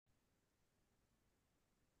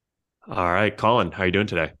All right, Colin, how are you doing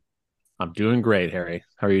today? I'm doing great, Harry.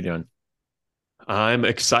 How are you doing? I'm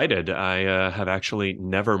excited. I have actually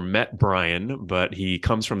never met Brian, but he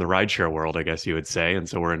comes from the rideshare world, I guess you would say. And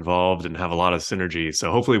so we're involved and have a lot of synergy.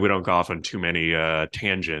 So hopefully we don't go off on too many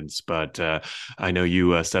tangents. But I know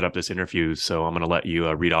you set up this interview, so I'm going to let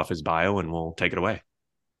you read off his bio and we'll take it away.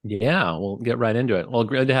 Yeah, we'll get right into it. Well,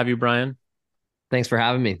 great to have you, Brian. Thanks for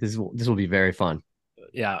having me. This will be very fun.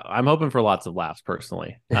 Yeah, I'm hoping for lots of laughs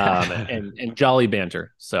personally, and jolly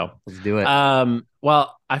banter. So, Let's do it.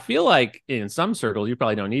 well, I feel like in some circles you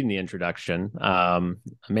probably don't need any introduction. A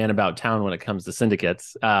man about town when it comes to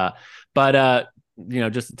syndicates. But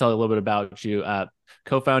just to tell you a little bit about you,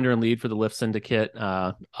 co-founder and lead for the Lyft Syndicate,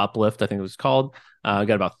 Uplift, I think it was called. Got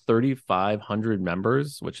about 3,500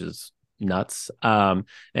 members, which is nuts. And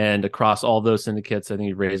across all those syndicates, I think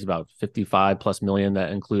you've raised about 55 plus million.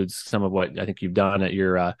 That includes some of what I think you've done at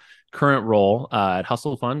your current role at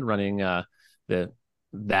Hustle Fund, running the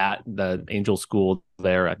the Angel School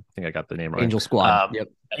there. I think I got the name right. Angel Squad. Yep.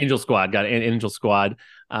 Angel Squad, got an Angel Squad.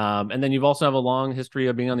 And then you've also have a long history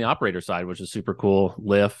of being on the operator side, which is super cool.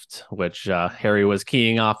 Lyft, which Harry was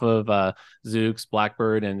keying off of, Zoox,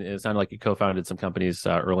 Blackbird, and it sounded like you co-founded some companies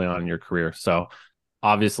early on in your career. So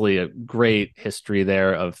obviously a great history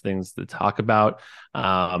there of things to talk about.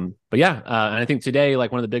 But yeah, and I think today,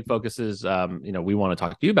 like one of the big focuses, we want to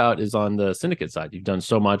talk to you about is on the syndicate side. You've done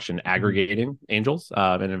so much in aggregating angels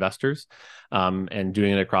and investors, and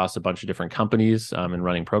doing it across a bunch of different companies and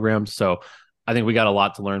running programs. So I think we got a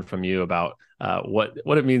lot to learn from you about what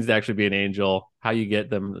it means to actually be an angel, how you get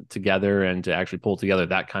them together, and to actually pull together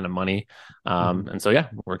that kind of money. And so yeah,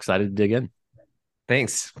 we're excited to dig in.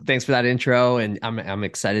 Thanks for that intro, and I'm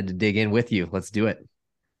excited to dig in with you. Let's do it.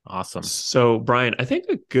 Awesome. So, Brian, I think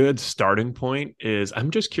a good starting point is I'm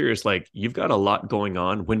just curious, like, you've got a lot going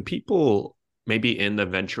on. When people maybe in the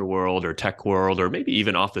venture world or tech world, or maybe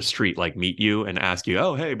even off the street, like meet you and ask you,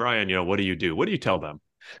 oh, hey, Brian, what do you do? What do you tell them?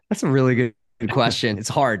 That's a really good question. It's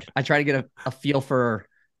hard. I try to get a feel for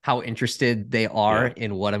how interested they are Yeah.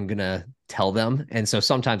 in what I'm gonna tell them, and so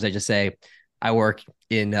sometimes I just say, I work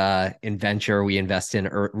in venture. We invest in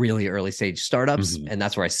really early stage startups, Hmm. and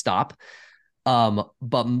that's where I stop.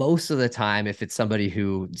 But most of the time, if it's somebody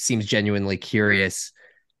who seems genuinely curious,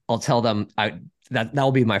 I'll tell them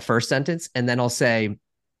that'll be my first sentence, and then um,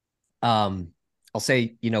 I'll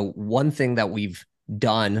say, one thing that we've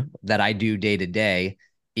done that I do day to day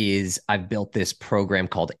is I've built this program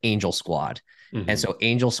called Angel Squad, and Hmm. so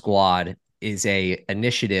Angel Squad is a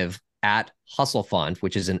initiative at Hustle Fund,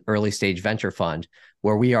 which is an early stage venture fund,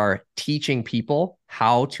 where we are teaching people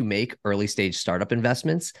how to make early stage startup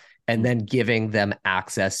investments and then giving them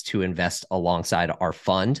access to invest alongside our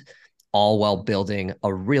fund, all while building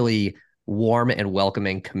a really warm and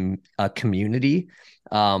welcoming community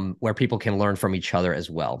where people can learn from each other as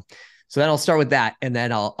well. So then I'll start with that, and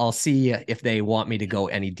then I'll see if they want me to go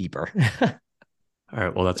any deeper. All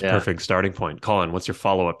right. Well, that's a Yeah. perfect starting point. Colin, what's your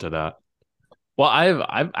follow up to that? Well,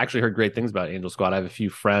 I've actually heard great things about Angel Squad. I have a few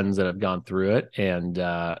friends that have gone through it, and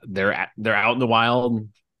they're out in the wild,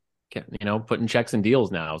 putting checks and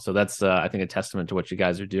deals now. So that's I think a testament to what you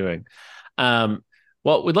guys are doing. Um,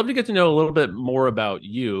 well, we'd love to get to know a little bit more about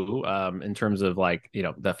you, in terms of like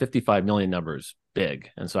the 55 million numbers big,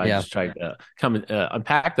 and so I Yeah. just tried to come and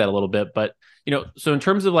unpack that a little bit. But so in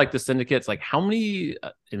terms of like the syndicates, like how many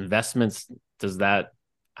investments does that?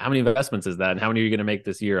 How many investments is that, and how many are you going to make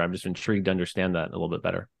this year? I'm just intrigued to understand that a little bit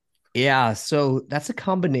better. Yeah. So that's a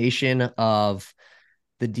combination of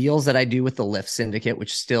the deals that I do with the Lyft Syndicate,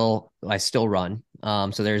 which I still run.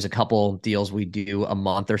 So there's a couple deals we do a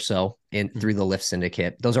month or so in through the Lyft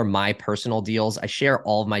Syndicate. Those are my personal deals. I share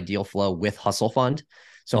all of my deal flow with Hustle Fund.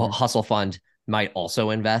 So Mm-hmm. Hustle Fund might also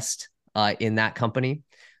invest in that company.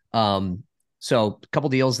 So a couple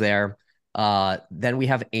deals there. Then we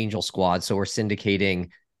have Angel Squad. So we're syndicating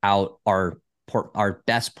out our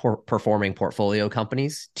best performing portfolio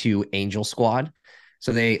companies to Angel Squad.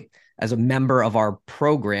 So as a member of our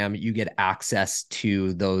program, you get access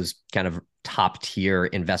to those kind of top tier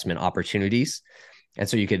investment opportunities. And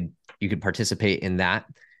so you could participate in that.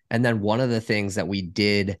 And then one of the things that we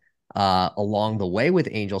did along the way with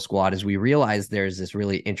Angel Squad is we realized there's this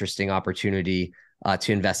really interesting opportunity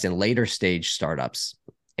to invest in later stage startups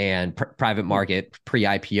and private market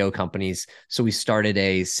pre-IPO companies. So we started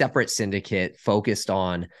a separate syndicate focused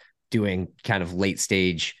on doing kind of late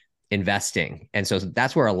stage investing. And so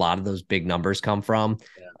that's where a lot of those big numbers come from.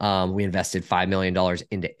 We invested $5 million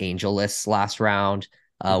into AngelList last round.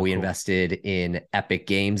 Oh, We cool. invested in Epic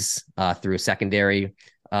Games through a secondary.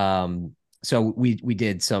 So we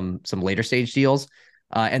did some later stage deals.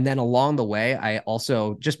 And then along the way, I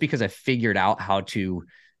also, just because I figured out how to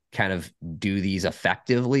kind of do these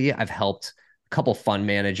effectively, I've helped a couple fund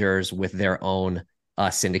managers with their own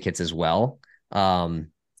syndicates as well.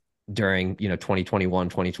 During 2021,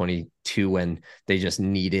 2022, when they just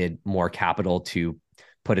needed more capital to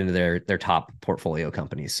put into their top portfolio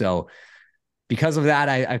companies. So because of that,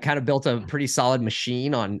 I kind of built a pretty solid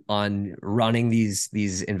machine on running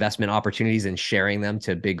these investment opportunities and sharing them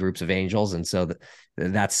to big groups of angels. And so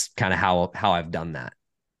that's kind of how I've done that.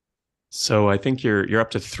 So I think you're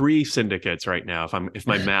up to 3 syndicates right now, if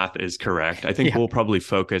my math is correct. I think Yeah. we'll probably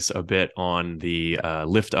focus a bit on the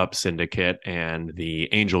Lift Up syndicate and the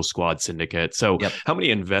Angel Squad syndicate. So Yep. how many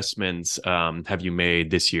investments have you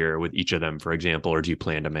made this year with each of them, for example, or do you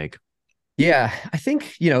plan to make? Yeah, I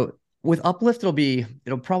think, with Uplift,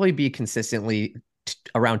 it'll probably be consistently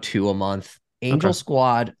around 2 a month. Angel Okay.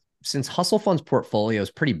 Squad, since Hustle Fund's portfolio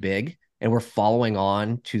is pretty big and we're following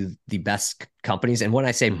on to the best companies. And when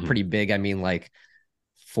I say Hmm. pretty big, I mean like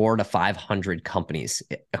 400 to 500 companies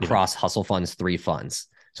Yeah. across Hustle Fund's 3 funds.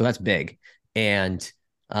 So that's big. And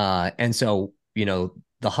so,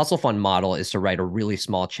 the Hustle Fund model is to write a really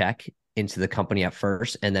small check into the company at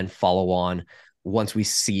first and then follow on once we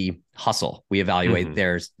see hustle. We evaluate Hmm.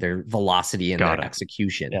 their velocity and Got their it.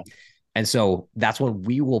 execution. Yeah. And so that's when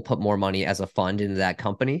we will put more money as a fund into that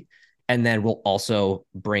company. And then we'll also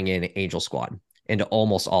bring in Angel Squad into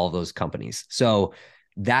almost all of those companies. So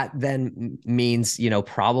that then means,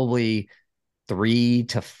 probably 3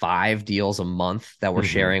 to 5 deals a month that we're Hmm.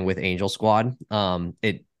 sharing with Angel Squad.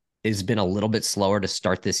 It has been a little bit slower to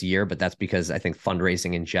start this year, but that's because I think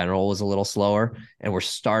fundraising in general was a little slower. And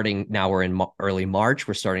we're in early March.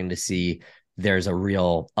 We're starting to see there's a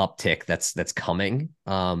real uptick that's coming.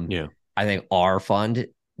 Yeah. I think our fund,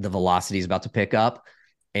 the velocity is about to pick up.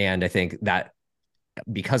 And I think that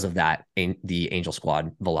because of that, the Angel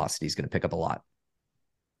Squad velocity is going to pick up a lot.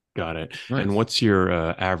 Got it. And Nice. what's your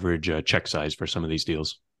average check size for some of these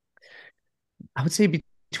deals? I would say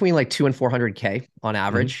between like 200 and 400K on Hmm.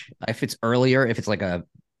 average. If it's earlier, if it's like a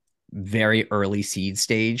very early seed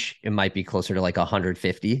stage, it might be closer to like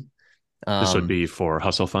 150. This would Um, be for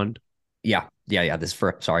Hustle Fund. yeah. This is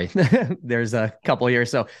for, sorry, there's a couple here.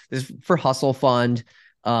 So this is for Hustle Fund.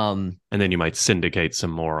 And then you might syndicate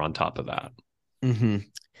some more on top of that. Mhm.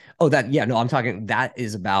 Oh, no, I'm talking, that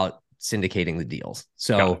is about syndicating the deals.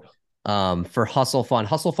 Got it. So, for Hustle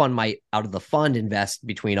Fund might out of the fund invest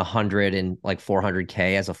between 100 and like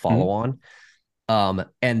 400K as a follow Mhm. on.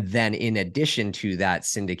 And then in addition to that,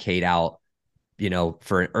 syndicate out,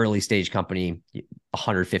 for an early stage company,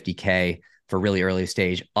 150K for really early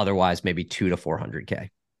stage, otherwise maybe 2 to 400K.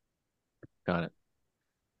 Got it.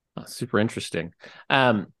 Super interesting.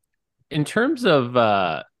 In terms of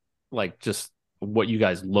like just what you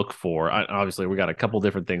guys look for, obviously we got a couple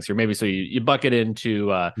different things here. Maybe so you bucket into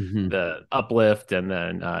Mm-hmm. the Uplift and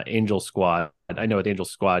then Angel Squad. I know with Angel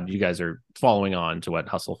Squad, you guys are following on to what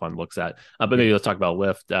Hustle Fund looks at, but Yep. maybe let's talk about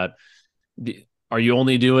Lyft. Are you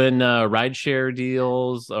only doing rideshare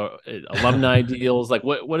deals or alumni deals? Like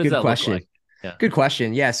what does Good that look like? question. Yeah. Good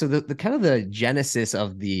question. Yeah. So the kind of the genesis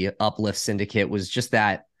of the Uplift Syndicate was just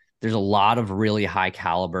that there's a lot of really high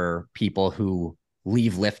caliber people who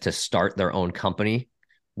leave Lyft to start their own company,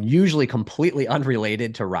 usually completely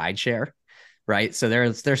unrelated to rideshare, right? So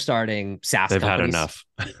they're starting SaaS They've had companies. enough.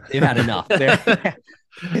 They've had enough. They're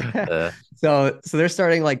Uh, so they're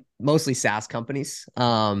starting like mostly SaaS companies.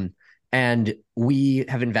 And we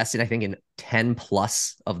have invested, I think, in 10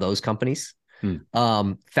 plus of those companies,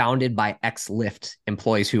 Hmm. founded by ex-Lyft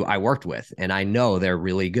employees who I worked with, and I know they're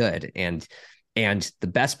really good. And the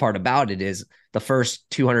best part about it is the first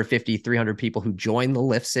 250, 300 people who joined the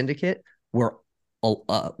Lyft syndicate were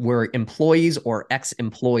employees or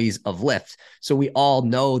ex-employees of Lyft. So we all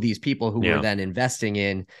know these people who we're Yeah. then investing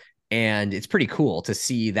in, and it's pretty cool to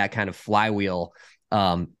see that kind of flywheel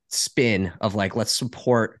spin of like, let's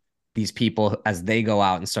support these people as they go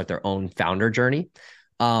out and start their own founder journey.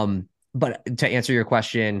 But to answer your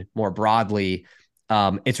question more broadly,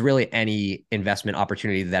 it's really any investment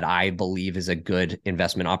opportunity that I believe is a good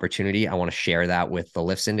investment opportunity. I want to share that with the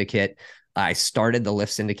Lyft Syndicate. I started the Lyft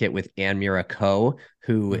Syndicate with Ann Mira Ko,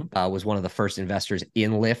 who Mhm. was one of the first investors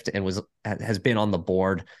in Lyft and has been on the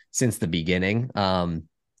board since the beginning.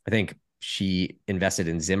 I think she invested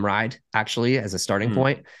in Zimride actually as a starting Mm,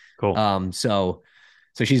 point. Cool. So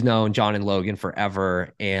she's known John and Logan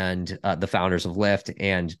forever, and the founders of Lyft,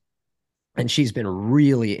 and she's been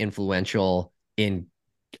really influential in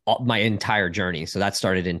my entire journey. So that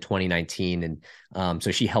started in 2019, and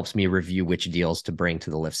so she helps me review which deals to bring to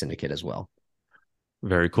the Lyft Syndicate as well.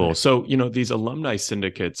 Very cool. So, these alumni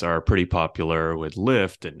syndicates are pretty popular with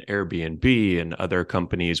Lyft and Airbnb and other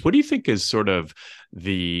companies. What do you think is sort of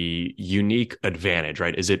the unique advantage,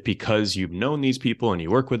 right? Is it because you've known these people and you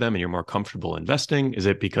work with them and you're more comfortable investing? Is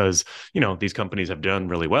it because, these companies have done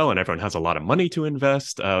really well and everyone has a lot of money to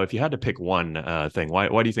invest? If you had to pick one thing, why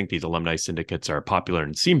do you think these alumni syndicates are popular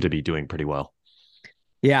and seem to be doing pretty well?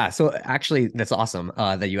 Yeah. So actually, that's awesome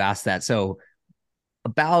that you asked that. So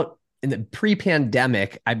about in the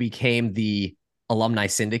pre-pandemic, I became the alumni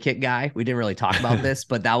syndicate guy. We didn't really talk about this,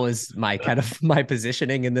 but that was my kind of my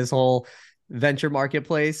positioning in this whole venture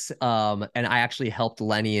marketplace. And I actually helped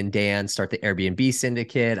Lenny and Dan start the Airbnb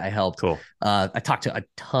syndicate. I helped, Cool. I talked to a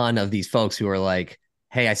ton of these folks who are like,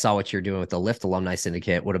 hey, I saw what you're doing with the Lyft alumni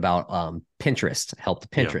syndicate. What about Pinterest? Helped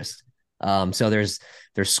Yeah. Pinterest. So there's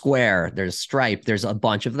Square, there's Stripe, there's a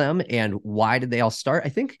bunch of them. And why did they all start? I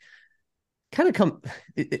think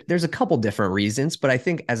there's a couple different reasons, but I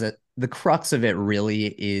think the crux of it really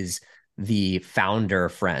is the founder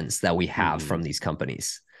friends that we have from these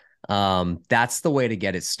companies. That's the way to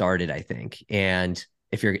get it started, I think. And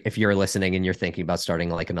if you're listening and you're thinking about starting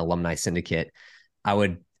like an alumni syndicate, I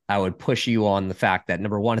would push you on the fact that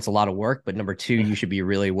number one, it's a lot of work, but number two, you should be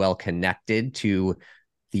really well connected to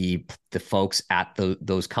the folks at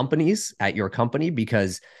those companies at your company,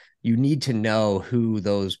 because you need to know who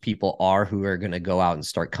those people are who are going to go out and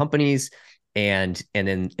start companies and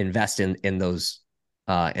then invest in those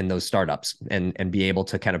startups and be able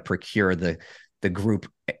to kind of procure the group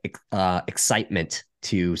excitement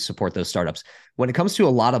to support those startups. When it comes to a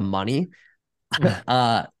lot of money,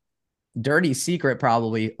 dirty secret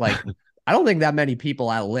probably, like I don't think that many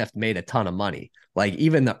people at Lyft made a ton of money. Like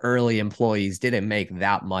even the early employees didn't make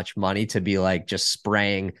that much money to be like just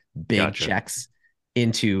spraying big checks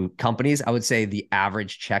into companies. I would say the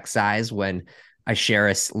average check size when I share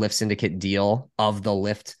a Lyft syndicate deal of the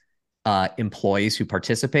Lyft employees who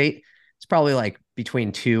participate, it's probably like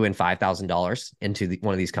between $2,000 and $5,000 into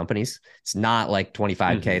one of these companies. It's not like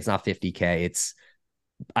 25K. It's not 50K.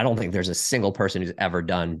 I don't think there's a single person who's ever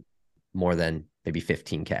done more than maybe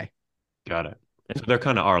 15K. Got it. So they're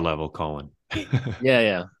kind of our level, Colin.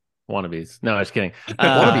 Yeah. Wannabes. No, I'm just kidding.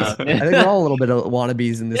 Wannabes. I think we're all a little bit of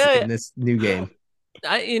wannabes in this new game.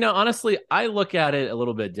 Honestly, I look at it a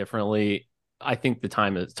little bit differently. I think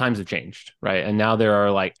times have changed, right? And now there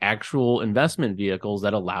are like actual investment vehicles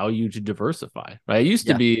that allow you to diversify, right? It used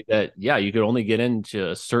to be that, you could only get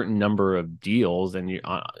into a certain number of deals. And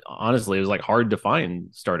honestly, it was like hard to find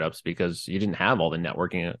startups because you didn't have all the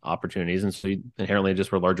networking opportunities. And so you inherently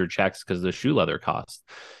just were larger checks because of the shoe leather cost.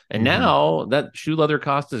 And now that shoe leather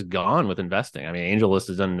cost is gone with investing. I mean, AngelList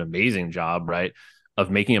has done an amazing job, right, of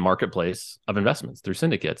making a marketplace of investments through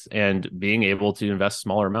syndicates and being able to invest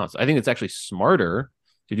smaller amounts. I think it's actually smarter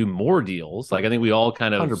to do more deals. Like I think we all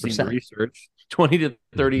kind of 100%. seen the research, 20 to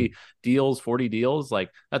 30 deals, 40 deals. Like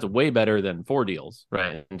that's way better than 4 deals,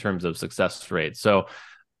 right, in terms of success rate. So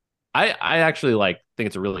I actually think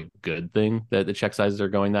it's a really good thing that the check sizes are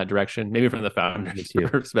going that direction. Maybe from the founder's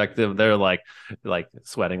perspective, they're like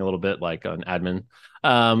sweating a little bit like an admin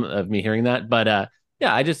of me hearing that. But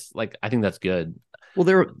I just I think that's good. Well,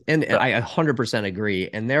 I 100% agree.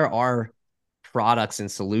 And there are products and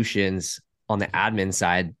solutions on the admin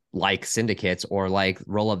side, like syndicates or like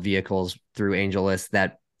roll-up vehicles through AngelList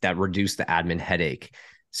that reduce the admin headache.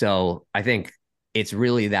 So I think it's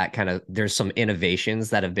really that kind of, there's some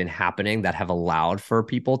innovations that have been happening that have allowed for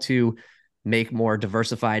people to make more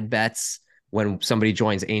diversified bets when somebody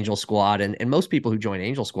joins Angel Squad. And most people who join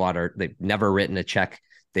Angel Squad they've never written a check.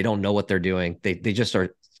 They don't know what they're doing. They just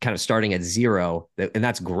are kind of starting at zero. And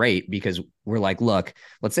that's great because we're like, look,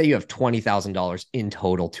 let's say you have $20,000 in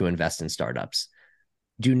total to invest in startups.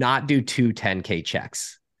 Do not do 2 10K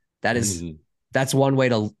checks. That's one way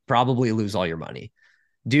to probably lose all your money.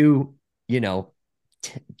 Do,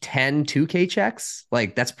 10 2K checks.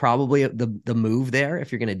 Like that's probably the move there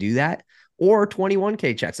if you're going to do that, or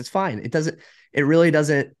 21K checks. It's fine. It really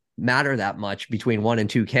doesn't matter that much between 1 and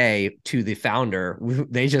 2K to the founder.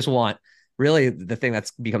 They just want, really the thing that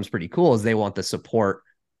becomes pretty cool is they want the support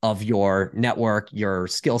of your network, your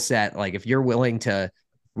skill set. Like if you're willing to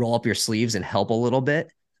roll up your sleeves and help a little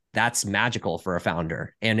bit, that's magical for a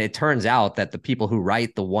founder. And it turns out that the people who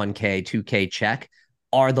write the 1K, 2K check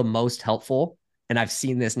are the most helpful. And I've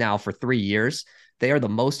seen this now for 3 years. They are the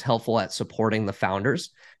most helpful at supporting the founders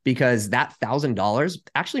because that $1,000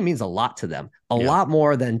 actually means a lot to them, a lot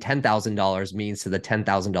more than $10,000 means to the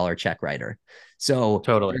 $10,000 check writer. So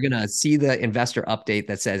you're going to see the investor update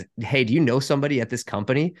that says, hey, do you know somebody at this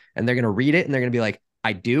company? And they're going to read it and they're going to be like,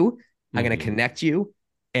 I do. I'm going to connect you.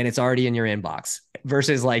 and it's already in your inbox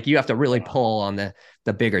versus like you have to really pull on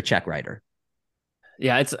the bigger check writer.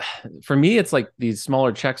 Yeah, it's for me, it's like these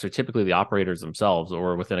smaller checks are typically the operators themselves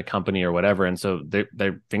or within a company or whatever. And so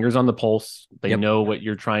they're fingers on the pulse. They know what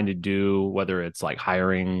you're trying to do, whether it's like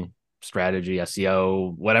hiring, strategy,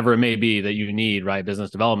 SEO, whatever it may be that you need, right? Business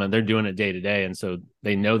development, they're doing it day to day. And so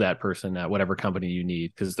they know that person at whatever company you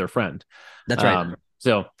need because it's their friend. That's right.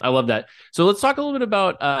 So I love that. So let's talk a little bit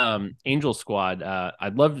about Angel Squad.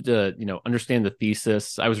 I'd love to, understand the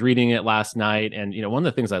thesis. I was reading it last night, and one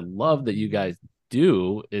of the things I love that you guys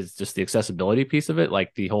do is just the accessibility piece of it.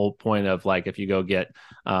 Like the whole point of like if you go get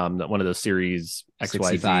one of those series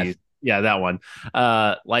XYZ, yeah, that one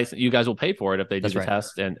license, you guys will pay for it if they do the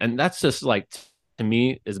test, and that's just like to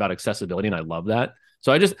me is about accessibility, and I love that.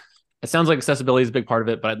 So it sounds like accessibility is a big part of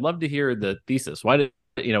it, but I'd love to hear the thesis. Why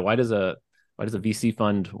does a VC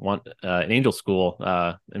fund want an angel school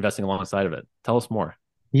investing alongside of it? Tell us more.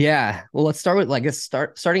 Yeah. Well, let's start with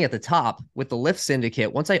starting at the top with the Lyft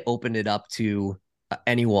syndicate. Once I opened it up to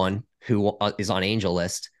anyone who is on Angel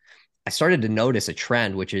List, I started to notice a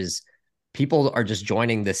trend, which is people are just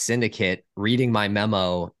joining this syndicate, reading my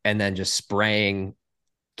memo, and then just spraying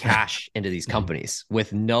cash into these companies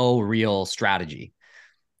with no real strategy.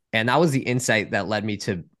 And that was the insight that led me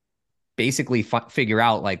to basically figure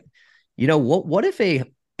out like, what if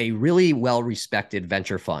a really well-respected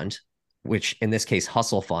venture fund, which in this case,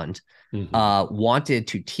 Hustle Fund, wanted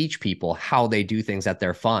to teach people how they do things at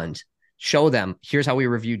their fund, show them, here's how we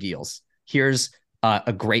review deals. Here's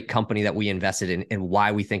a great company that we invested in and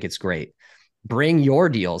why we think it's great. Bring your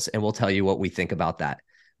deals and we'll tell you what we think about that.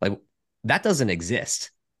 Like that doesn't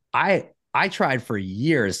exist. I tried for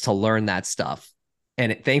years to learn that stuff.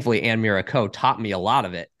 And thankfully, Ann Miraco taught me a lot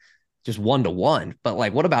of it, just one-to-one. But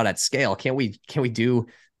like, what about at scale? Can we do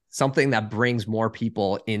something that brings more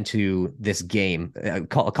people into this game?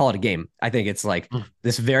 Call it a game. I think it's like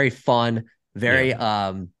this very fun, very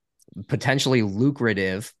potentially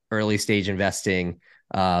lucrative early stage investing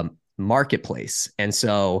marketplace. And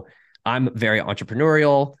so I'm very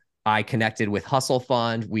entrepreneurial. I connected with Hustle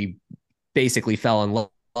Fund. We basically fell in love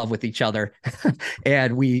with each other.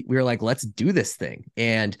 And we were like, let's do this thing.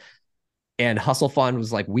 And Hustle Fund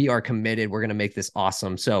was like, we are committed. We're going to make this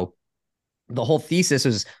awesome. So the whole thesis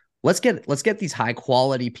is let's get these high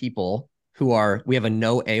quality people we have a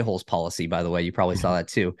no a-holes policy, by the way. You probably saw that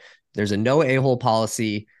too. There's a no a-hole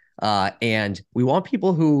policy. And we want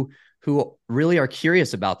people who really are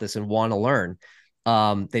curious about this and want to learn.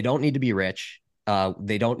 They don't need to be rich.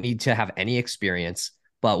 They don't need to have any experience,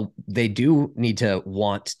 but they do need to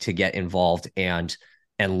want to get involved and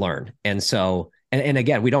learn. And so, and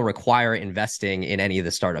again, we don't require investing in any of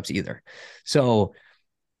the startups either. So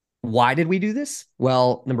why did we do this?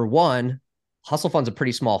 Well, number one, Hustle Fund's a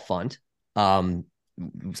pretty small fund.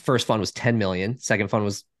 First fund was 10 million. Second fund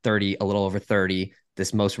was 30, a little over 30.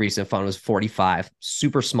 This most recent fund was 45,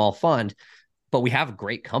 super small fund, but we have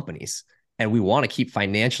great companies and we want to keep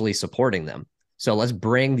financially supporting them. So let's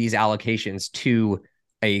bring these allocations to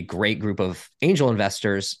a great group of angel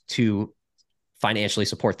investors to financially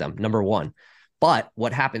support them, number one. But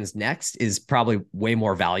what happens next is probably way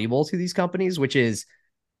more valuable to these companies, which is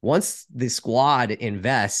once the squad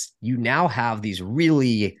invests, you now have these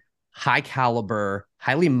really high caliber,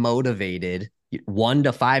 highly motivated 1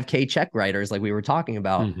 to 5K check writers, like we were talking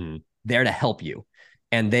about, there to help you.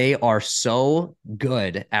 And they are so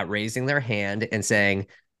good at raising their hand and saying,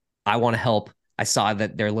 I want to help. I saw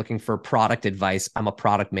that they're looking for product advice. I'm a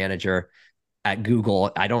product manager at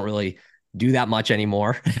Google. I don't really do that much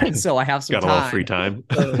anymore. So I have some got a little free time.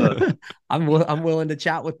 I'm willing to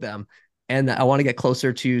chat with them. And I want to get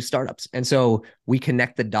closer to startups. And so we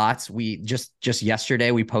connect the dots. We just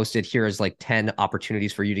yesterday, we posted, here's like 10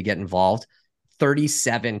 opportunities for you to get involved.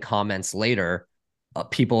 37 comments later,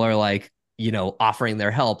 people are like, offering their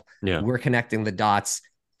help. Yeah. We're connecting the dots.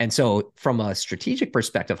 And so from a strategic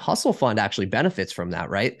perspective, Hustle Fund actually benefits from that,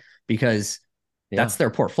 right? Because that's their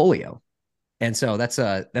portfolio. And so that's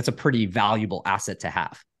a pretty valuable asset to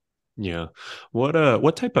have. Yeah.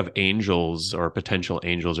 What type of angels or potential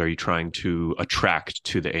angels are you trying to attract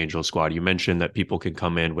to the angel squad? You mentioned that people can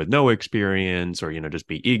come in with no experience or, just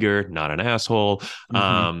be eager, not an asshole. But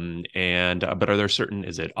are there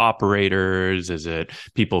is it operators? Is it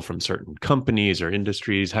people from certain companies or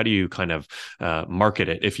industries? How do you kind of market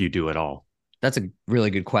it if you do at all? That's a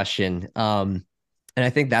really good question. And I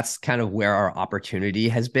think that's kind of where our opportunity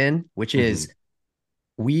has been, which is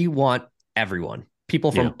we want everyone.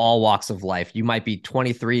 People from all walks of life. You might be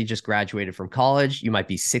 23, just graduated from college. You might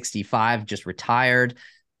be 65, just retired,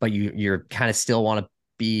 but you're kind of still want to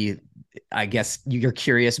be, I guess you're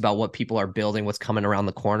curious about what people are building, what's coming around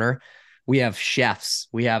the corner. We have chefs,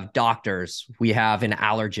 we have doctors, we have an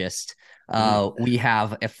allergist, we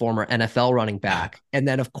have a former NFL running back. And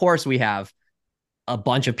then, of course, we have a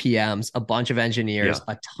bunch of PMs, a bunch of engineers,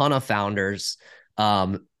 a ton of founders,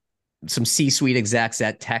 some C-suite execs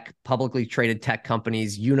at publicly traded tech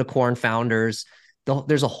companies, unicorn founders.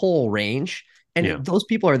 There's a whole range. And those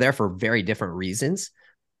people are there for very different reasons.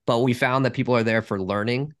 But we found that people are there for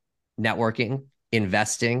learning, networking,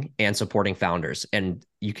 investing, and supporting founders. And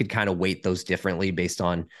you could kind of weight those differently based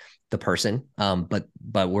on the person. But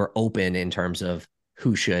we're open in terms of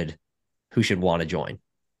who should want to join.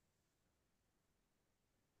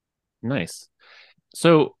 Nice.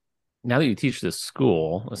 So now that you teach this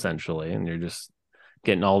school, essentially, and you're just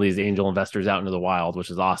getting all these angel investors out into the wild, which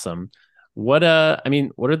is awesome. What are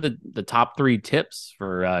the top 3 tips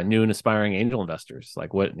for new and aspiring angel investors?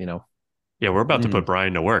 Like what, Yeah, we're about to put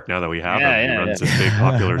Brian to work now that we have him. He runs this big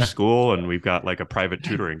popular school, and we've got like a private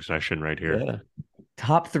tutoring session right here. Yeah.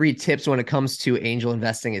 Top 3 tips when it comes to angel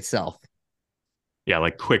investing itself. Yeah,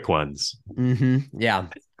 like quick ones. Yeah,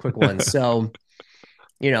 quick ones. So,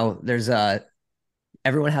 there's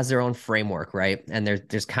everyone has their own framework, right? And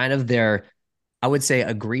there's kind of their, I would say,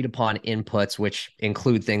 agreed upon inputs, which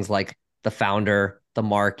include things like the founder, the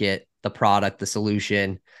market, the product, the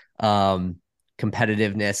solution,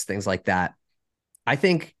 competitiveness, things like that. I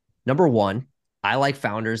think number one, I like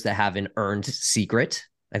founders that have an earned secret.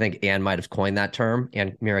 I think Anne might have coined that term,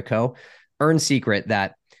 Anne Miraco, earned secret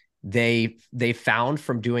that they found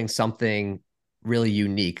from doing something really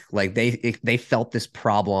unique. Like they felt this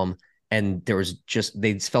problem, and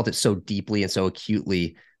they felt it so deeply and so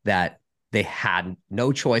acutely that they had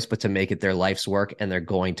no choice but to make it their life's work, and they're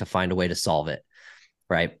going to find a way to solve it.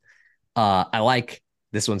 Right. I like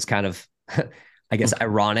this one's kind of, I guess,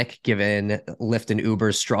 ironic given Lyft and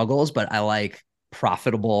Uber's struggles, but I like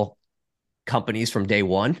profitable companies from day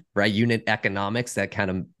one, right? Unit economics that kind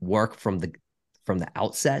of work from the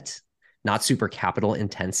outset, not super capital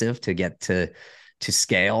intensive to get to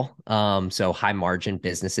scale. So high margin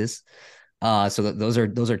businesses. So those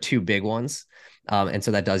are 2 big ones. And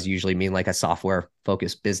so that does usually mean like a software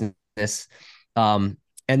focused business. And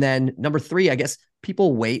then number 3, I guess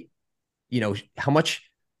people weight, how much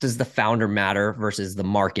does the founder matter versus the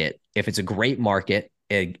market? If it's a great market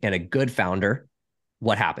and a good founder,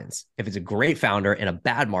 what happens? If it's a great founder and a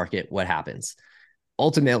bad market, what happens?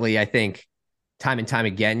 Ultimately, I think time and time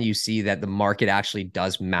again, you see that the market actually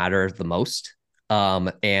does matter the most.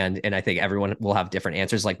 And I think everyone will have different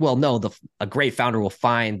answers. Like, well, no, a great founder will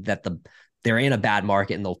find that they're in a bad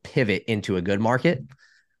market and they'll pivot into a good market.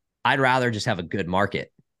 I'd rather just have a good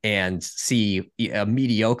market and see a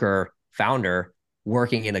mediocre founder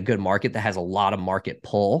working in a good market that has a lot of market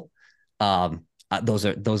pull. Those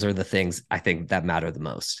are the things I think that matter the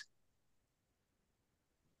most.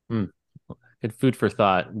 Good food for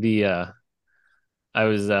thought. I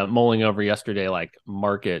was mulling over yesterday, like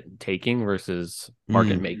market taking versus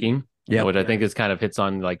market making, which I think is kind of hits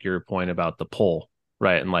on like your point about the pull,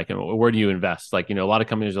 right? And like, where do you invest? Like, a lot of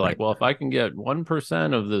companies are like, well, if I can get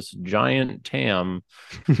 1% of this giant TAM,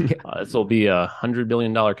 this will be $100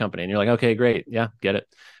 billion company. And you're like, okay, great. Yeah, get it.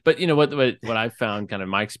 But what I've found kind of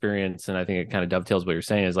my experience, and I think it kind of dovetails what you're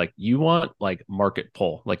saying, is like, you want like market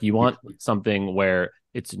pull, like you want something where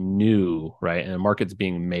it's new, right? And the market's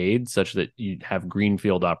being made such that you have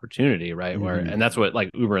greenfield opportunity, right? And that's what like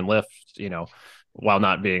Uber and Lyft, while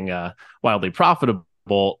not being wildly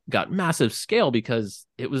profitable, got massive scale because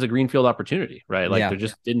it was a greenfield opportunity, right? Like there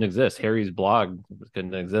just didn't exist. Harry's blog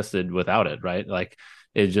couldn't have existed without it, right? Like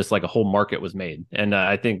it's just like a whole market was made. And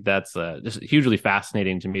I think that's just hugely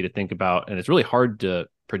fascinating to me to think about. And it's really hard to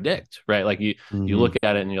predict, right? Like you look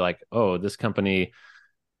at it and you're like, oh, this company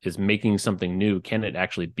is making something new. Can it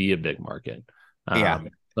actually be a big market? I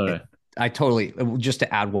totally, just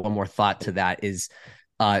to add one more thought to that is,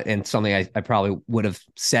 and something I probably would have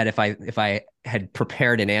said if I had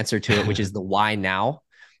prepared an answer to it, which is the why now.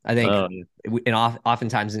 I think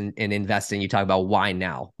oftentimes in investing, you talk about why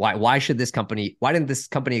now. Why didn't this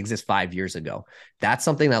company exist 5 years ago? That's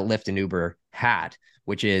something that Lyft and Uber had,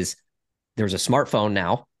 which is there's a smartphone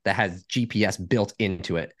now that has GPS built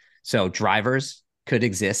into it. So drivers could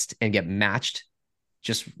exist and get matched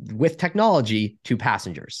just with technology to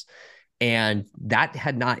passengers. And that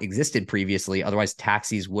had not existed previously. Otherwise,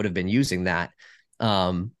 taxis would have been using that.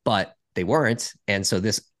 But they weren't. And so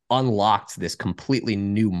this unlocked this completely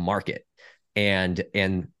new market. And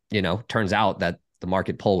turns out that the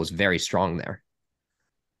market pull was very strong there.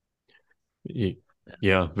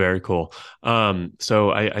 Yeah, very cool.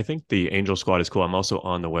 So I think the Angel Squad is cool. I'm also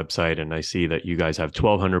on the website and I see that you guys have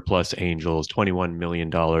 1,200 plus angels, $21 million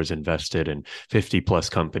invested in 50 plus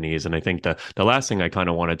companies. And I think the last thing I kind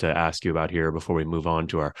of wanted to ask you about here before we move on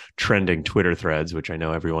to our trending Twitter threads, which I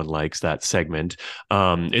know everyone likes that segment.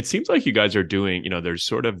 It seems like you guys are doing, there's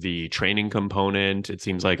sort of the training component. It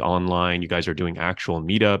seems like online, you guys are doing actual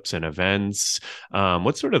meetups and events.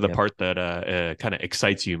 What's sort of the Yep. part that kind of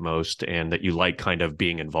excites you most and that you like kind of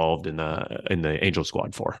being involved in the Angel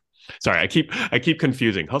Squad for? Sorry, I keep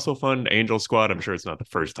confusing Hustle Fund, Angel Squad. I'm sure it's not the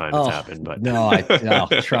first time it's Oh, happened, but no,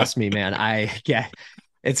 trust me, man. I get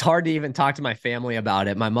it's hard to even talk to my family about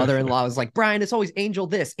it. My mother-in-law was like, Brian, it's always Angel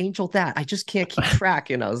this, Angel that. I just can't keep track.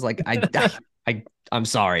 And I was like, I'm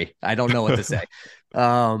sorry. I don't know what to say.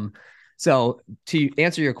 Um, so to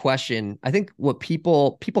answer your question, I think what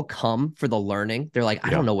people come for the learning. They're like, I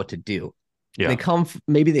yeah, don't know what to do. yeah,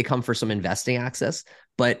 Maybe they come for some investing access,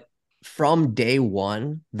 but from day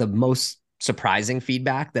one, the most surprising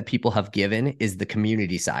feedback that people have given is the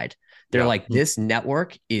community side. They're yeah, like, this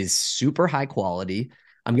network is super high quality.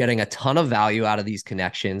 I'm getting a ton of value out of these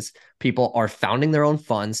connections. People are founding their own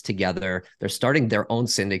funds together. They're starting their own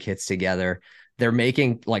syndicates together. They're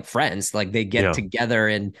making like friends. Like they get yeah, together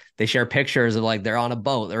and they share pictures of like they're on a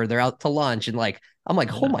boat or they're out to lunch. And like, I'm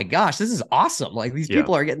like, oh my gosh, this is awesome. Like these yeah,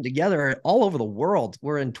 people are getting together all over the world.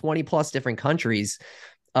 We're in 20 plus different countries.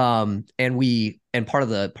 And part of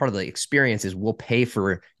the experience is we'll pay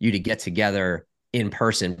for you to get together in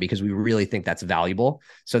person because we really think that's valuable.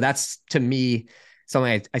 So that's to me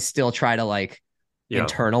something I still try to like yeah.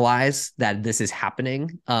 internalize that this is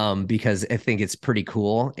happening, because I think it's pretty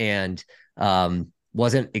cool and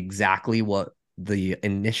wasn't exactly what the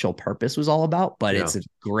initial purpose was all about, but Yeah. it's a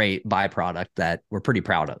great byproduct that we're pretty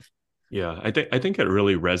proud of. Yeah, I think it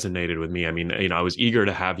really resonated with me. I mean, I was eager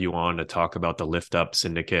to have you on to talk about the Lift Up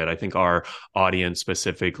Syndicate. I think our audience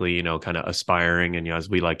specifically, kind of aspiring and as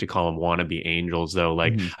we like to call them wannabe angels though,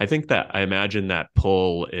 like Mm-hmm. I think that I imagine that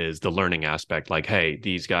pull is the learning aspect. Like, hey,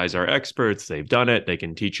 these guys are experts, they've done it, they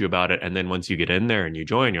can teach you about it. And then once you get in there and you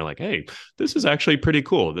join, you're like, hey, this is actually pretty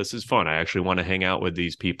cool. This is fun. I actually want to hang out with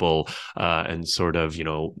these people and sort of,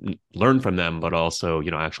 learn from them, but also,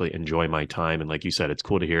 actually enjoy my time. And like you said, it's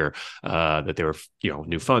cool to hear that there were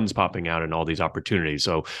new funds popping out and all these opportunities.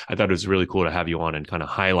 So I thought it was really cool to have you on and kind of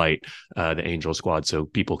highlight the Angel Squad so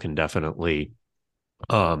people can definitely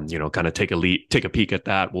kind of take a peek at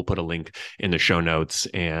that. We'll put a link in the show notes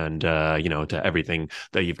and to everything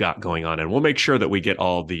that you've got going on, and we'll make sure that we get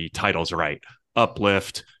all the titles right.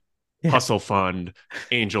 Uplift, Yeah. Hustle Fund,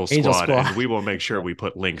 Angel Angel Squad, and Squad. we will make sure we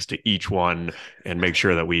put links to each one and make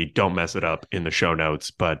sure that we don't mess it up in the show notes.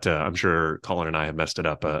 But I'm sure Colin and I have messed it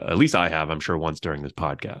up. At least I have, I'm sure, once during this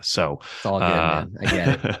podcast. So It's all good, man. I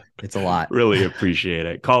get it. It's a lot. really appreciate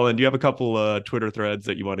it. Colin, do you have a couple Twitter threads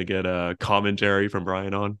that you want to get a commentary from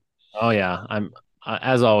Brian on? Oh yeah, I'm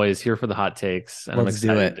as always here for the hot takes, and I'm Let's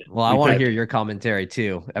do excited. it. Well, I We want to picked hear your commentary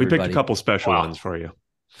too, we picked a everybody. couple special Wow, ones for you.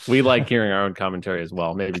 we like hearing our own commentary as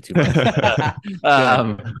well, maybe too much.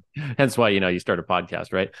 Hence why you start a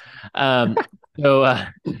podcast, right? Um, so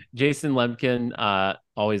Jason Lemkin,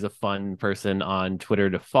 always a fun person on Twitter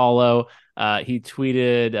to follow. He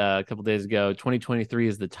tweeted a couple days ago, 2023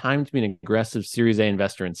 is the time to be an aggressive Series A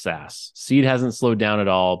investor in SaaS. Seed hasn't slowed down at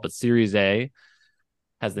all, but Series A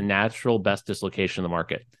has the natural best dislocation in the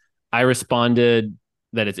market. I responded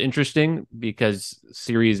that it's interesting because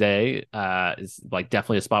Series A is like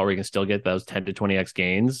definitely a spot where you can still get those 10 to 20x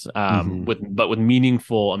gains, Mm-hmm. with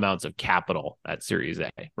meaningful amounts of capital at Series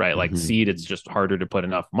A, right? Like Mm-hmm. seed, it's just harder to put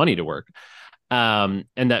enough money to work. And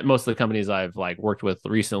that most of the companies I've like worked with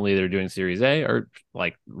recently that are doing Series A are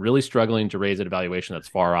like really struggling to raise at a valuation that's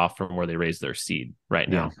far off from where they raised their seed right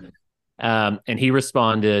Yeah. now. And he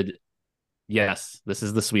responded, yes, this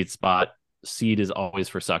is the sweet spot. Seed is always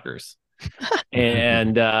for suckers.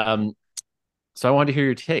 And so I wanted to hear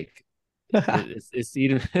your take. Is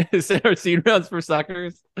seed are seed rounds for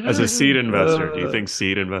suckers? As a seed investor, do you think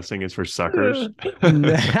seed investing is for suckers?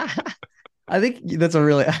 I think that's a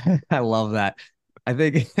really, I love that. I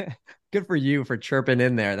think good for you for chirping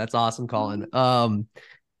in there. That's awesome, Colin.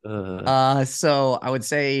 So I would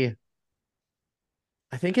say,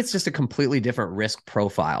 I think it's just a completely different risk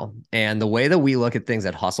profile. And the way that we look at things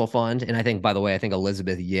at Hustle Fund, and I think, by the way, I think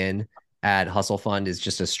Elizabeth Yin at Hustle Fund is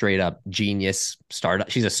just a straight up genius startup.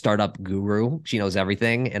 She's a startup guru. She knows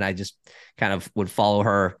everything. And I just kind of would follow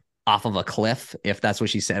her off of a cliff if that's what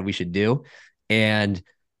she said we should do. And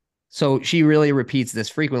so she really repeats this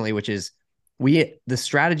frequently, which is the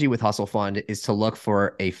strategy with Hustle Fund is to look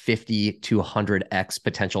for a 50 to 100x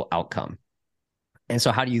potential outcome. And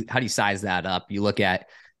so how do you size that up? You look at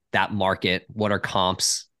that market. What are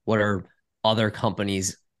comps? What are other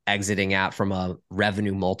companies exiting at from a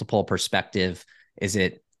revenue multiple perspective? Is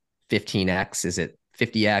it 15x? Is it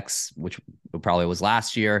 50x, which probably was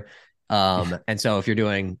last year? And so if you're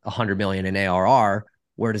doing 100 million in ARR,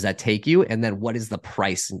 where does that take you? And then what is the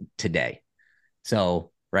price today?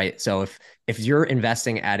 So, right. So if you're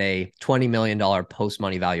investing at a $20 million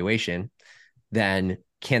post-money valuation, then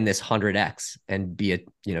can this 100x and be a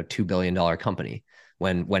 $2 billion company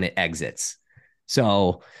when it exits?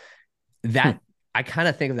 So that I kind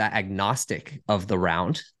of think of that agnostic of the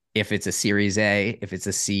round. If it's a Series A, if it's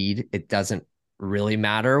a seed, it doesn't really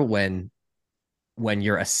matter when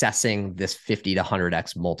you're assessing this 50 to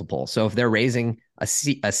 100x multiple. So if they're raising a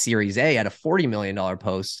Series A at a $40 million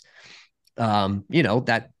post, that's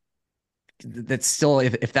still,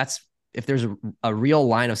 if there's a real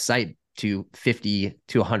line of sight to 50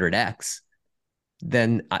 to 100x,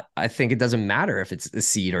 then I think it doesn't matter if it's a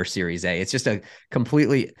seed or Series A. It's just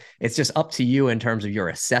it's just up to you in terms of your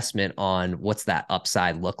assessment on what's that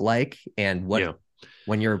upside look like, and when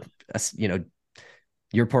you're,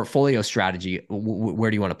 your portfolio strategy,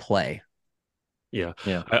 where do you want to play? Yeah.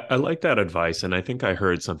 I like that advice. And I think I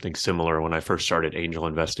heard something similar when I first started angel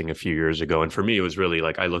investing a few years ago. And for me, it was really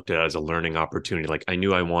like I looked at it as a learning opportunity. Like I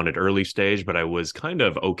knew I wanted early stage, but I was kind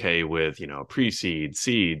of okay with, pre-seed,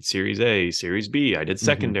 seed, Series A, Series B. I did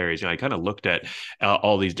secondaries. I kind of looked at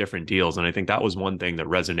all these different deals. And I think that was one thing that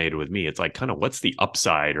resonated with me. It's like, kind of what's the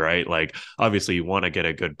upside, right? Like, obviously you want to get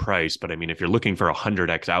a good price, but I mean, if you're looking for a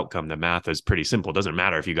 100x outcome, the math is pretty simple. It doesn't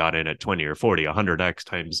matter if you got in at 20 or 40, 100x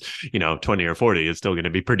times, 20 or 40 is still going to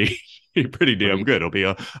be pretty damn good. It'll be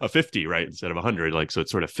a 50, right, instead of 100. Like, so it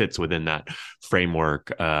sort of fits within that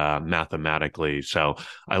framework mathematically. So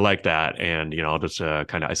I like that. And I'll just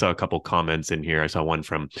I saw a couple comments in here. I saw one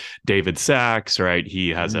from David Sachs, right? He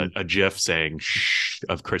has a GIF saying shh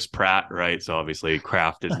of Chris Pratt, right? So obviously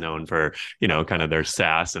Kraft is known for kind of their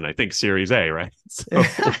SaaS, and I think Series A, right? So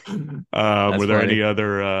were there any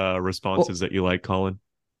other responses that you like, Colin?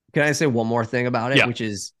 Can I say one more thing about it? Yeah. Which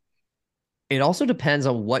is, it also depends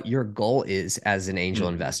on what your goal is as an angel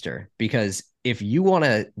investor, because if you want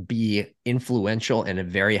to be influential and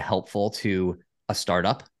very helpful to a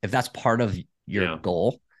startup, if that's part of your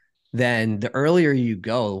goal, then the earlier you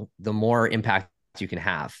go, the more impact you can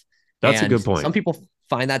have. That's a good point. Some people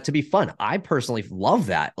find that to be fun. I personally love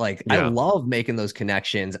that. Like, I love making those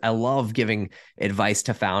connections. I love giving advice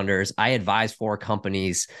to founders. I advise 4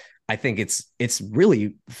 companies. I think it's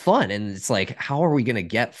really fun. And it's like, how are we going to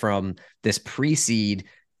get from this pre-seed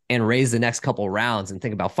and raise the next couple rounds and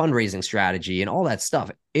think about fundraising strategy and all that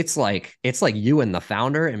stuff? It's like you and the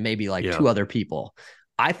founder and maybe like 2 other people.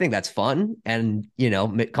 I think that's fun. And,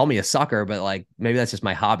 call me a sucker, but like, maybe that's just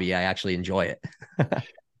my hobby. I actually enjoy it.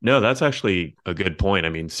 No, that's actually a good point. I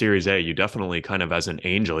mean, Series A, you definitely kind of, as an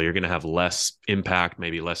angel, you're going to have less impact,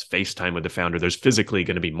 maybe less face time with the founder. There's physically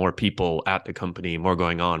going to be more people at the company, more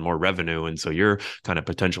going on, more revenue. And so your kind of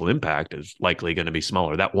potential impact is likely going to be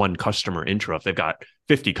smaller. That one customer intro, if they've got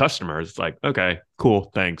 50 customers, it's like, okay, cool,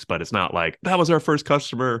 thanks. But it's not like, that was our first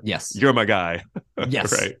customer. Yes. You're my guy.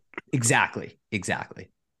 Yes. Right. Exactly.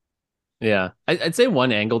 Yeah. I'd say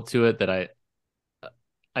one angle to it that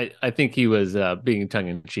I think he was being tongue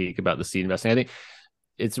in cheek about the seed investing. I think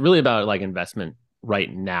it's really about like investment right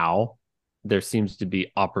now. There seems to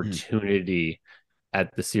be opportunity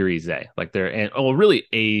at the Series A, like really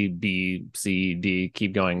A, B, C, D,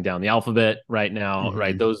 keep going down the alphabet right now,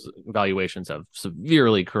 right? Those valuations have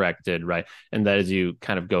severely corrected, right? And that as you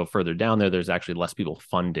kind of go further down there, there's actually less people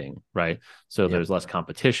funding, right? So there's less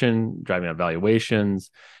competition driving up valuations.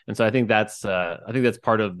 And so I think that's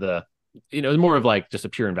part of the, more of like just a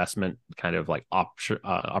pure investment kind of like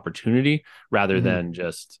opportunity rather than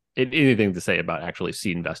just anything to say about actually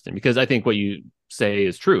seed investing. Because I think what you say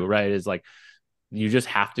is true, right? Is like, you just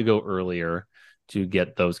have to go earlier to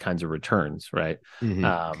get those kinds of returns, right?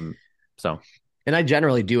 And I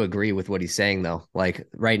generally do agree with what he's saying, though. Like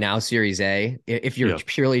right now, Series A, if you're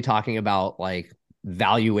purely talking about like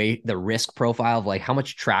evaluate the risk profile of like how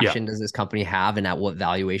much traction does this company have and at what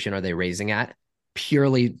valuation are they raising at,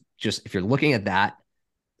 purely just if you're looking at that,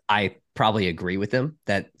 I probably agree with him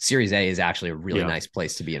that Series A is actually a really nice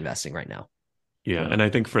place to be investing right now. Yeah, So and I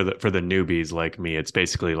think for the newbies like me, it's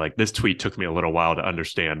basically like this tweet took me a little while to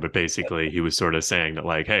understand, but basically he was sort of saying that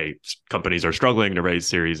like, hey, companies are struggling to raise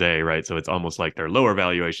Series A, right? So it's almost like they're lower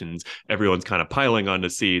valuations. Everyone's kind of piling onto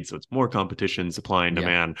seed, so it's more competition, supply and Yeah.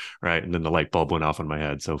 demand, right? And then the light bulb went off in my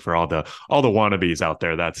head. So for all the wannabes out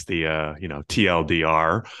there, that's the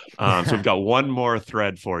TLDR. So we've got one more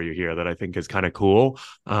thread for you here that I think is kind of cool.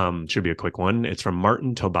 Should be a quick one. It's from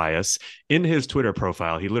Martin Tobias. In his Twitter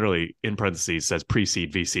profile, he literally in parentheses says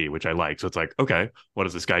pre-seed VC, which I like. So it's like, okay, what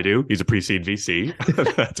does this guy do? He's a pre-seed VC.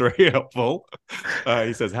 That's very helpful.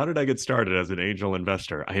 He says, how did I get started as an angel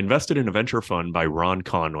investor? I invested in a venture fund by Ron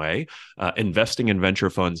Conway. Investing in venture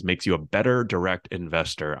funds makes you a better direct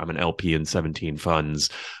investor. I'm an LP in 17 funds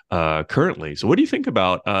currently. So what do you think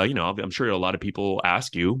about, I'm sure a lot of people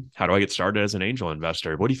ask you, how do I get started as an angel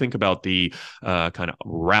investor? What do you think about the kind of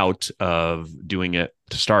route of doing it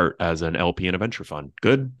to start as an LP in a venture fund?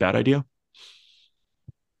 Good, bad idea?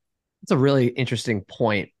 It's a really interesting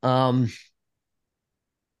point. I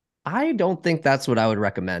don't think that's what I would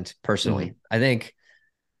recommend personally. Mm-hmm. I think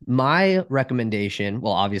my recommendation,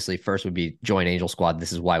 well, obviously, first would be join Angel Squad.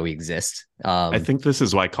 This is why we exist. I think this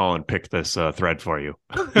is why Colin picked this thread for you.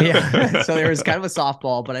 Yeah. So there was kind of a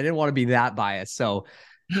softball, but I didn't want to be that biased. So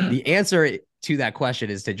the answer to that question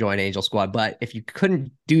is to join Angel Squad. But if you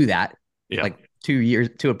couldn't do that, Yeah. like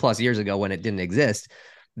 2+ years ago when it didn't exist,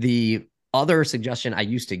 the other suggestion I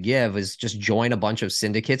used to give is just join a bunch of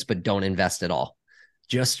syndicates, but don't invest at all.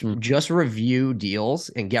 Just review deals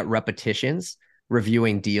and get repetitions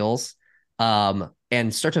reviewing deals,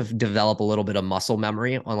 and start to develop a little bit of muscle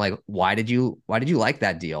memory on like, why did you like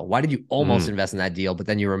that deal? Why did you almost invest in that deal? But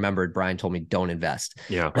then you remembered Brian told me don't invest.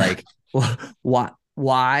 Yeah. Like,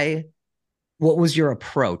 why, what was your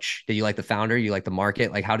approach? Did you like the founder? You like the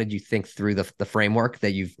market? Like, how did you think through the framework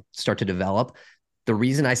that you start to develop? The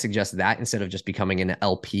reason I suggest that instead of just becoming an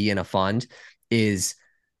LP in a fund is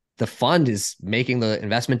the fund is making the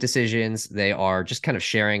investment decisions. They are just kind of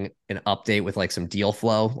sharing an update with like some deal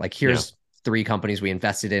flow. Like, here's 3 companies we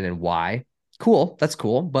invested in and why. Cool. That's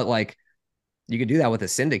cool. But like, you could do that with a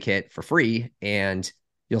syndicate for free, and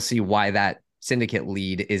you'll see why that syndicate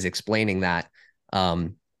lead is explaining that,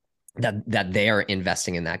 that they are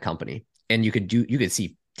investing in that company. And you could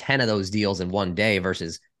see 10 of those deals in one day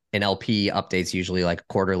versus an LP updates usually like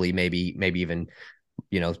quarterly, maybe even,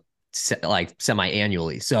 like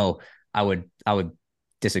semi-annually. So I would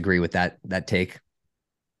disagree with that take.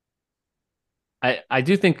 I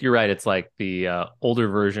do think you're right. It's like the older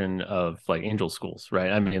version of like Angel Schools,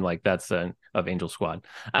 right? I mean, like that's of Angel Squad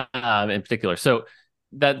in particular. So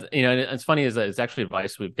that, it's funny is that it's actually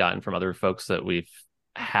advice we've gotten from other folks that we've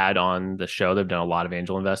had on the show. They've done a lot of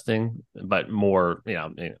angel investing, but more,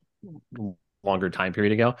 longer time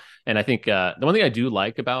period ago. And I think the one thing I do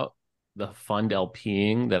like about the fund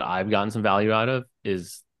LPing that I've gotten some value out of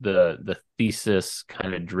is the thesis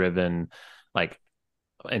kind of driven, like,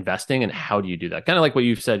 investing and how do you do that, kind of like what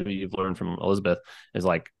you've said, what you've learned from Elizabeth, is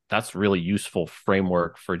like that's really useful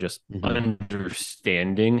framework for just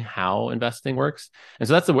understanding how investing works. And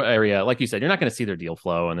so that's the area, like you said, you're not going to see their deal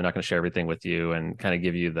flow and they're not going to share everything with you and kind of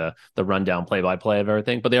give you the rundown play by play of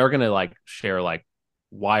everything, but they are going to like share like,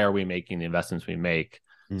 why are we making the investments we make,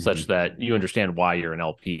 such that you understand why you're an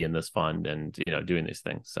LP in this fund and doing these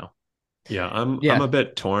things. So Yeah, I'm a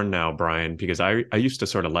bit torn now, Brian, because I used to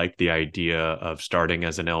sort of like the idea of starting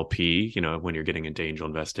as an LP, when you're getting into angel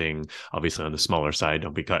investing, obviously on the smaller side,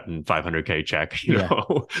 don't be cutting 500K check,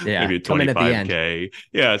 maybe come in at the end. 25K.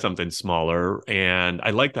 Yeah, something smaller. And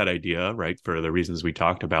I like that idea, right, for the reasons we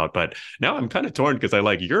talked about. But now I'm kind of torn because I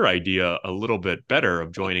like your idea a little bit better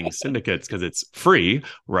of joining syndicates because it's free,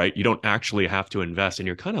 right? You don't actually have to invest and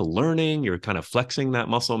you're kind of learning, you're kind of flexing that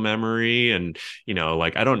muscle memory. And,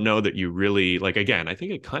 like, I don't know that you really, like, again, I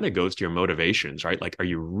think it kind of goes to your motivations, right? Like, are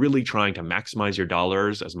you really trying to maximize your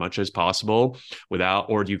dollars as much as possible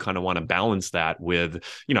or do you kind of want to balance that with,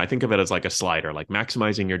 I think of it as like a slider, like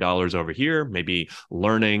maximizing your dollars over here, maybe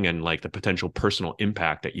learning and like the potential personal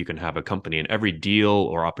impact that you can have a company, and every deal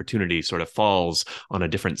or opportunity sort of falls on a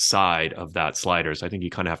different side of that slider. So I think you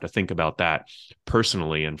kind of have to think about that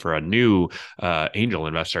personally. And for a new angel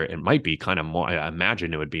investor, it might be kind of more, I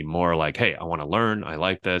imagine it would be more like, hey, I want to learn. I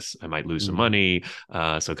like this. I might lose some money.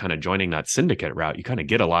 So kind of joining that syndicate route, you kind of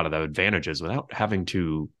get a lot of the advantages without having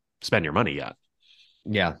to spend your money yet.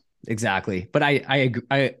 Yeah, exactly. But I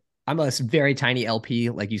agree. I'm a very tiny LP,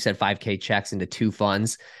 like you said, 5K checks into 2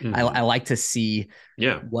 funds. I like to see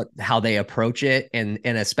how they approach it, and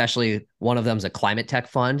especially one of them is a climate tech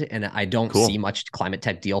fund, and I don't see much climate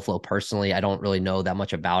tech deal flow personally. I don't really know that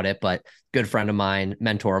much about it, but good friend of mine,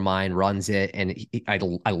 mentor of mine, runs it, and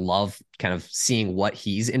I love kind of seeing what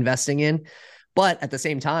he's investing in. But at the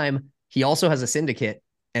same time, he also has a syndicate.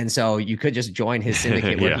 And so you could just join his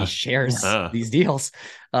syndicate where he shares these deals.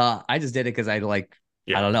 I just did it because I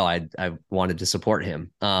don't know. I wanted to support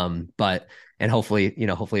him. And hopefully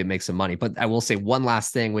it makes some money. But I will say one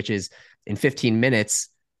last thing, which is in 15 minutes,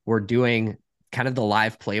 we're doing kind of the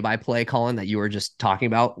live play-by-play, Colin, that you were just talking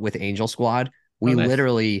about with Angel Squad. We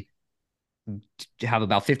literally have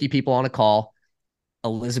about 50 people on a call.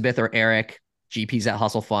 Elizabeth or Eric, GPs at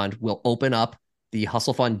Hustle Fund, will open up the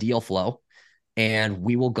Hustle Fund deal flow, and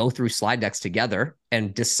we will go through slide decks together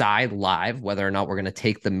and decide live whether or not we're going to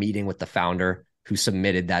take the meeting with the founder who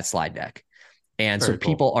submitted that slide deck. And so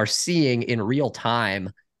people are seeing in real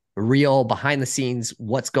time, real behind the scenes,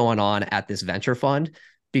 what's going on at this venture fund.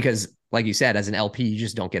 Because like you said, as an LP, you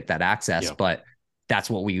just don't get that access, but that's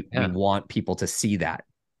what we want people to see that.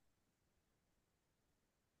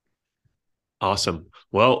 Awesome.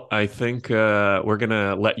 Well, I think we're going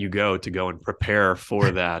to let you go and prepare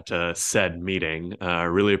for that said meeting.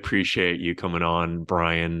 Really appreciate you coming on,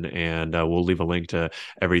 Brian, and we'll leave a link to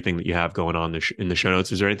everything that you have going on in the show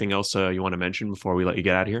notes. Is there anything else you want to mention before we let you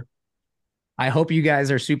get out of here? I hope you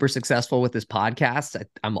guys are super successful with this podcast.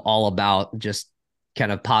 I'm all about just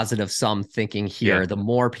kind of positive sum thinking here. The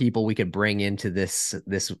more people we could bring into this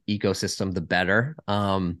ecosystem, the better.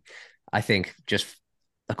 I think just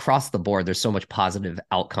across the board, there's so much positive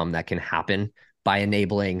outcome that can happen by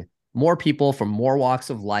enabling more people from more walks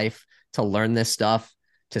of life to learn this stuff,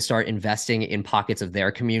 to start investing in pockets of their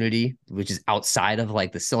community, which is outside of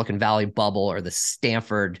like the Silicon Valley bubble or the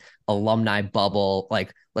Stanford alumni bubble.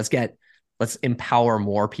 Like, let's empower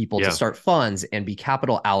more people to start funds and be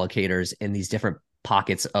capital allocators in these different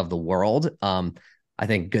pockets of the world. I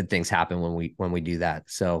think good things happen when we do that.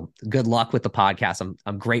 So good luck with the podcast.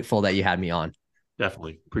 I'm grateful that you had me on.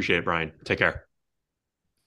 Definitely. Appreciate it, Brian. Take care.